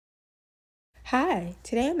Hi,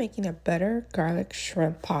 today I'm making a butter garlic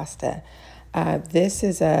shrimp pasta. This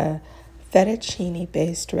is a fettuccine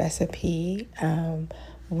based recipe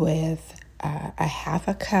with a half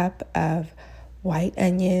a cup of white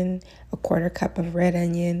onion, a quarter cup of red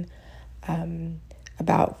onion,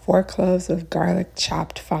 about 4 cloves of garlic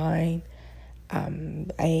chopped fine,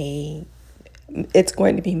 it's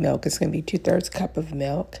going to be milk. It's going to be 2/3 cup of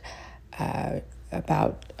milk,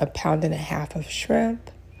 about a pound and a half of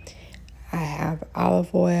shrimp. I have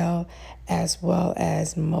olive oil as well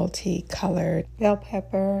as multicolored bell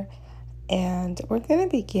pepper. And we're going to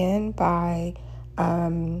begin by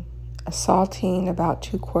salting about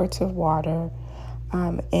 2 quarts of water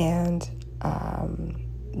and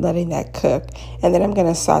letting that cook. And then I'm going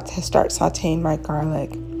to start sauteing my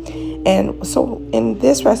garlic. And so in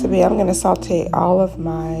this recipe, I'm going to saute all of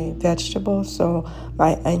my vegetables. So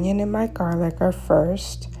my onion and my garlic are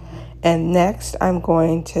first. And next, I'm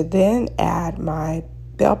going to then add my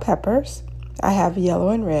bell peppers. I have yellow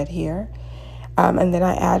and red here. And then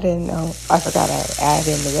I add in, I forgot to add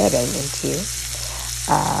in the red onion too.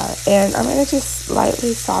 And I'm going to just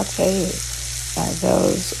lightly saute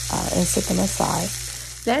those and set them aside.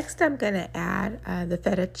 Next, I'm going to add the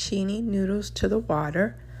fettuccine noodles to the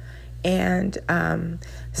water and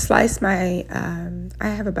slice my, I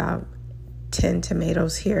have about 10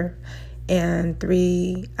 tomatoes here and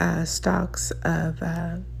 3 stalks of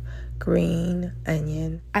green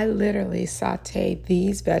onion. I literally sauteed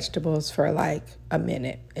these vegetables for like a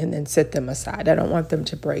minute and then set them aside. I don't want them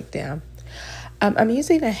to break down. I'm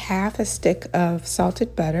using a half a stick of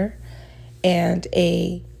salted butter and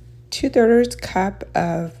a 2/3 cup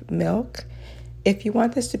of milk. If you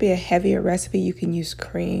want this to be a heavier recipe, you can use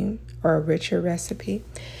cream or a richer recipe.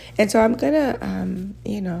 And so I'm gonna,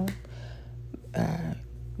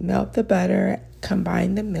 melt the butter,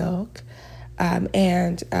 combine the milk,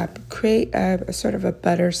 and create a sort of a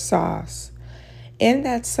butter sauce. In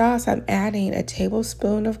that sauce, I'm adding a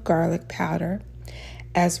tablespoon of garlic powder,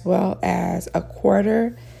 as well as a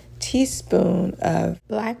 1/4 teaspoon of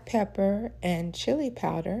black pepper and chili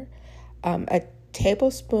powder, a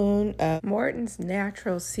tablespoon of Morton's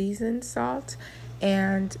natural seasoned salt,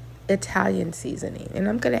 and Italian seasoning. And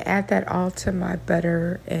I'm going to add that all to my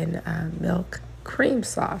butter and milk cream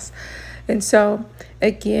sauce. And so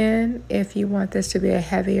again, if you want this to be a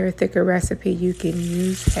heavier, thicker recipe, you can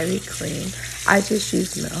use heavy cream. I just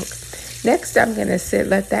use milk. Next, I'm going to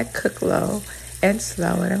let that cook low and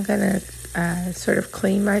slow, and I'm going to sort of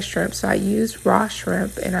clean my shrimp. So I use raw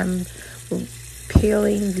shrimp, and I'm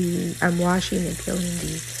washing and peeling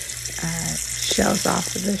the shells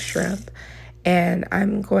off of the shrimp. And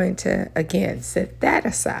I'm going to, again, set that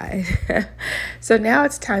aside. So now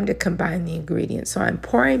it's time to combine the ingredients. So I'm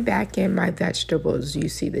pouring back in my vegetables. You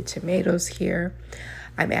see the tomatoes here.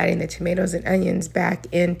 I'm adding the tomatoes and onions back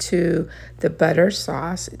into the butter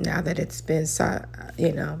sauce now that it's been,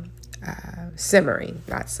 simmering,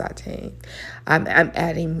 not sauteing. I'm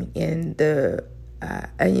adding in the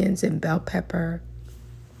onions and bell pepper.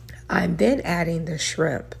 I'm then adding the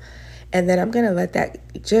shrimp. And then I'm going to let that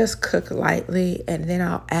just cook lightly. And then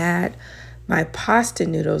I'll add my pasta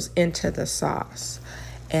noodles into the sauce.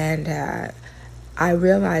 And I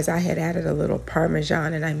realized I had added a little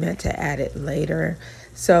Parmesan and I meant to add it later.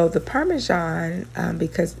 So the Parmesan,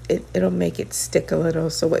 because it'll make it stick a little.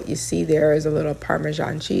 So what you see there is a little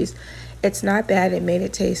Parmesan cheese. It's not bad. It made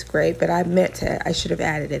it taste great, but I should have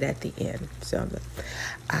added it at the end. So,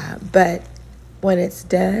 but when it's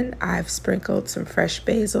done, I've sprinkled some fresh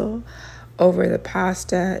basil over the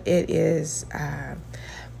pasta. It is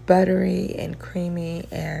buttery and creamy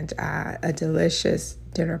and a delicious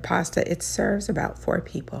dinner pasta. It serves about 4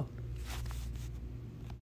 people.